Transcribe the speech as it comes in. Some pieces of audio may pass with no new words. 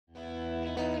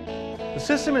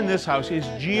system in this house is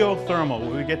geothermal,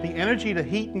 where we get the energy to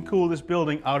heat and cool this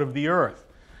building out of the earth.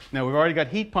 Now we've already got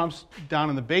heat pumps down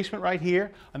in the basement right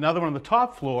here, another one on the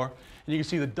top floor, and you can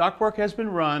see the ductwork has been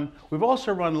run. We've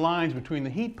also run lines between the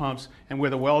heat pumps and where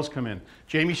the wells come in.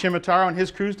 Jamie Shimataro and his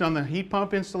crew's done the heat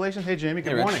pump installation. Hey Jamie,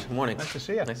 good morning. Good morning. Nice to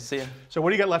see you. Nice to see you. So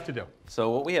what do you got left to do? So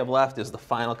what we have left is the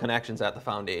final connections at the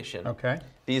foundation. Okay.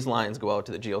 These lines go out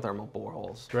to the geothermal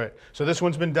boreholes. Great. So this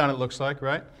one's been done, it looks like,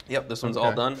 right? Yep, this one's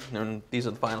all done, and these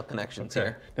are the final connections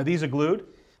here. Now these are glued?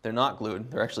 They're not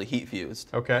glued, they're actually heat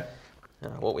fused. Okay.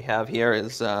 What we have here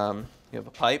is you have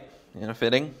a pipe and a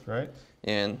fitting. Right.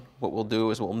 And what we'll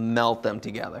do is we'll melt them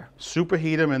together.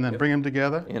 Superheat them and then bring them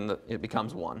together? And it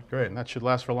becomes one. Great, and that should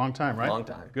last for a long time, right? A long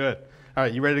time. Good. All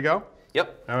right, you ready to go?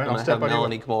 Yep. All right, I'm going to have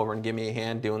Melanie come over and give me a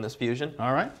hand doing this fusion.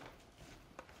 All right.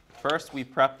 First, we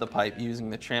prep the pipe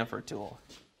using the chamfer tool.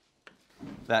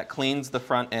 That cleans the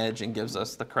front edge and gives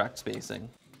us the correct spacing.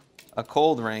 A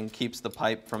cold ring keeps the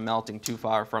pipe from melting too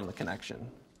far from the connection.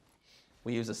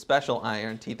 We use a special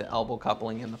iron to heat the elbow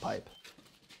coupling in the pipe.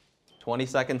 20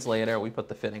 seconds later, we put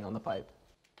the fitting on the pipe.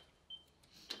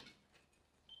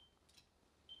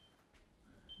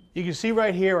 You can see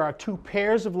right here are two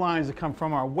pairs of lines that come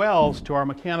from our wells to our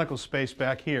mechanical space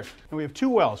back here. And we have two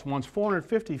wells. One's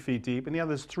 450 feet deep and the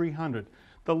other's 300.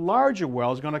 The larger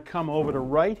well is going to come over to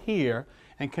right here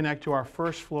and connect to our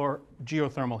first floor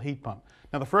geothermal heat pump.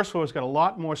 Now the first floor has got a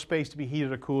lot more space to be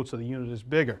heated or cooled, so the unit is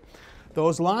bigger.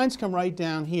 Those lines come right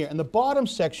down here, and the bottom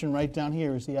section right down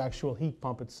here is the actual heat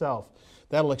pump itself.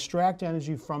 That'll extract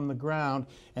energy from the ground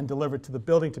and deliver it to the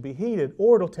building to be heated,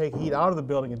 or it'll take heat out of the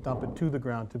building and dump it to the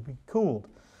ground to be cooled.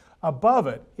 Above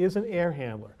it is an air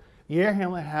handler. The air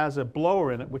handler has a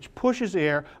blower in it which pushes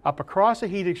air up across a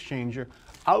heat exchanger,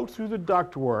 out through the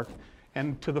ductwork,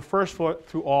 and to the first floor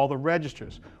through all the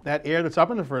registers. That air that's up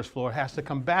in the first floor has to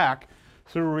come back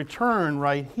through a return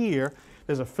right here.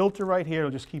 There's a filter right here,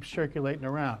 it'll just keep circulating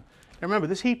around. Now remember,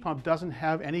 this heat pump doesn't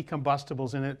have any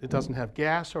combustibles in it. It doesn't have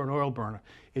gas or an oil burner.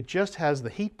 It just has the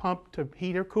heat pump to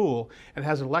heat or cool, and it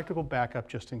has an electrical backup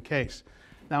just in case.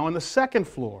 Now on the second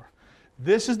floor,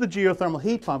 this is the geothermal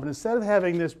heat pump, and instead of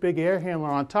having this big air handler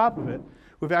on top of it,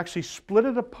 we've actually split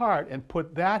it apart and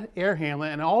put that air handler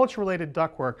and all its related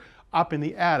ductwork up in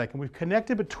the attic, and we've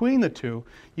connected between the two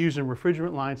using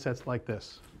refrigerant line sets like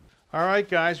this. All right,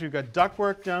 guys, we've got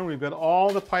ductwork done. We've got all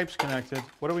the pipes connected.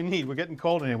 What do we need? We're getting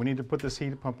cold in here. We need to put this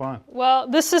heat pump on. Well,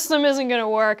 this system isn't going to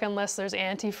work unless there's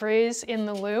antifreeze in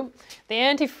the loop. The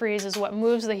antifreeze is what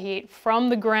moves the heat from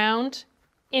the ground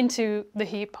into the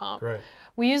heat pump. Great.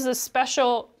 We use this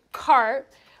special cart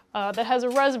that has a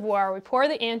reservoir. We pour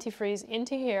the antifreeze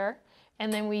into here,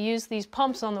 and then we use these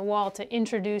pumps on the wall to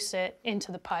introduce it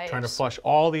into the pipes. Trying to flush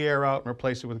all the air out and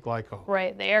replace it with glycol.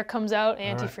 Right, the air comes out,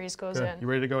 antifreeze goes in. You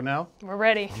ready to go now? We're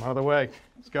ready. I'm out of the way.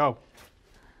 Let's go.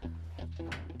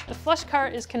 The flush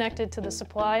cart is connected to the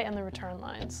supply and the return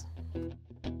lines.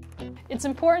 It's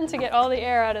important to get all the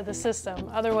air out of the system,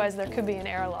 otherwise there could be an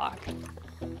airlock.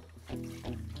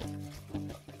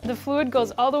 The fluid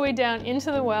goes all the way down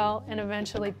into the well and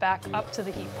eventually back up to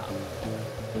the heat pump.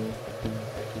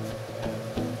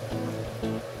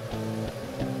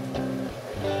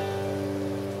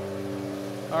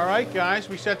 All right, guys,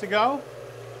 we set to go?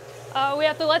 We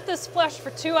have to let this flush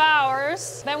for 2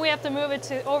 hours. Then we have to move it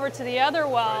over to the other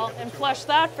well and flush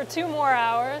that for 2 more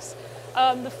hours.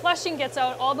 The flushing gets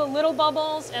out all the little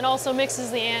bubbles and also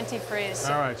mixes the antifreeze.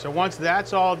 All right, so once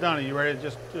that's all done, are you ready to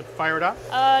just fire it up?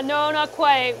 No, not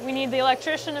quite. We need the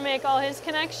electrician to make all his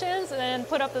connections and then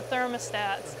put up the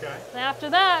thermostats. Okay. And after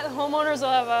that, homeowners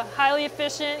will have a highly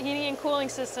efficient heating and cooling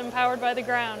system powered by the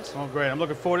ground. Oh, great. I'm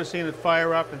looking forward to seeing it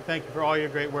fire up, and thank you for all your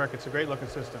great work. It's a great looking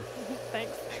system.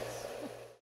 Thanks.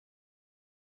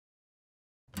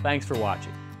 Thanks for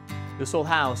watching. This Old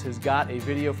House has got a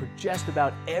video for just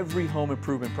about every home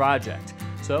improvement project,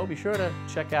 so be sure to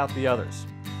check out the others.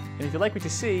 And if you like what you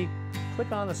see,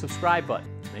 click on the subscribe button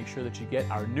to make sure that you get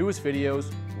our newest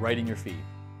videos right in your feed.